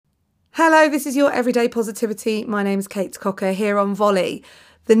Hello, this is your Everyday Positivity. My name's Kate Cocker here on Volley.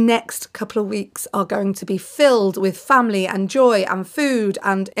 The next couple of weeks are going to be filled with family and joy and food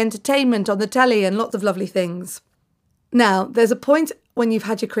and entertainment on the telly and lots of lovely things. Now, there's a point when you've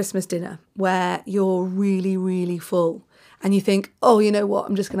had your Christmas dinner where you're really, really full and you think, oh, you know what,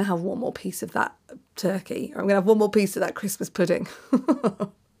 I'm just going to have one more piece of that turkey, or I'm going to have one more piece of that Christmas pudding.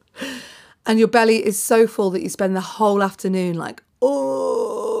 And your belly is so full that you spend the whole afternoon like,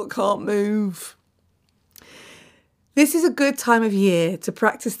 oh, can't move. This is a good time of year to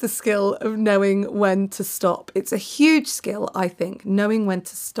practice the skill of knowing when to stop. It's a huge skill, I think, knowing when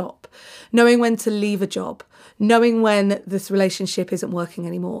to stop, knowing when to leave a job, knowing when this relationship isn't working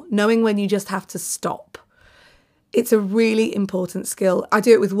anymore, knowing when you just have to stop. It's a really important skill. I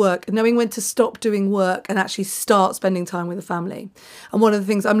do it with work, knowing when to stop doing work and actually start spending time with the family. And one of the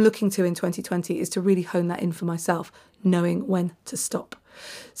things I'm looking to in 2020 is to really hone that in for myself, knowing when to stop.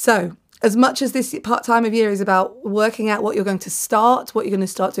 So as much as this time of year is about working out what you're going to start, what you're going to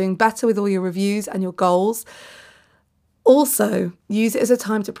start doing better with all your reviews and your goals, also use it as a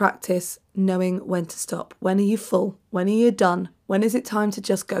time to practice knowing when to stop. When are you full? When are you done? When is it time to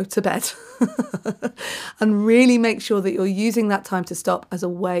just go to bed? And really make sure that you're using that time to stop as a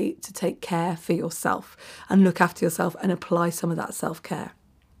way to take care for yourself and look after yourself and apply some of that self-care.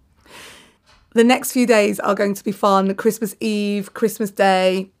 The next few days are going to be fun. Christmas Eve, Christmas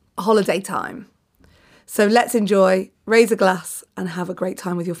Day, holiday time. So let's enjoy, raise a glass and have a great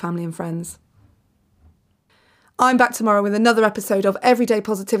time with your family and friends. I'm back tomorrow with another episode of Everyday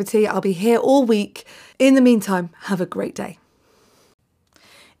Positivity. I'll be here all week. In the meantime, have a great day.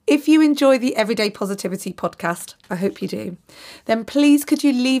 If you enjoy the Everyday Positivity podcast, I hope you do, then please could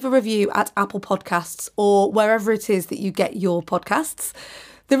you leave a review at Apple Podcasts or wherever it is that you get your podcasts.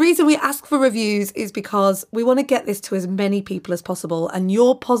 The reason we ask for reviews is because we want to get this to as many people as possible, and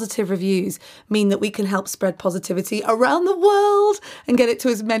your positive reviews mean that we can help spread positivity around the world and get it to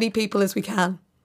as many people as we can.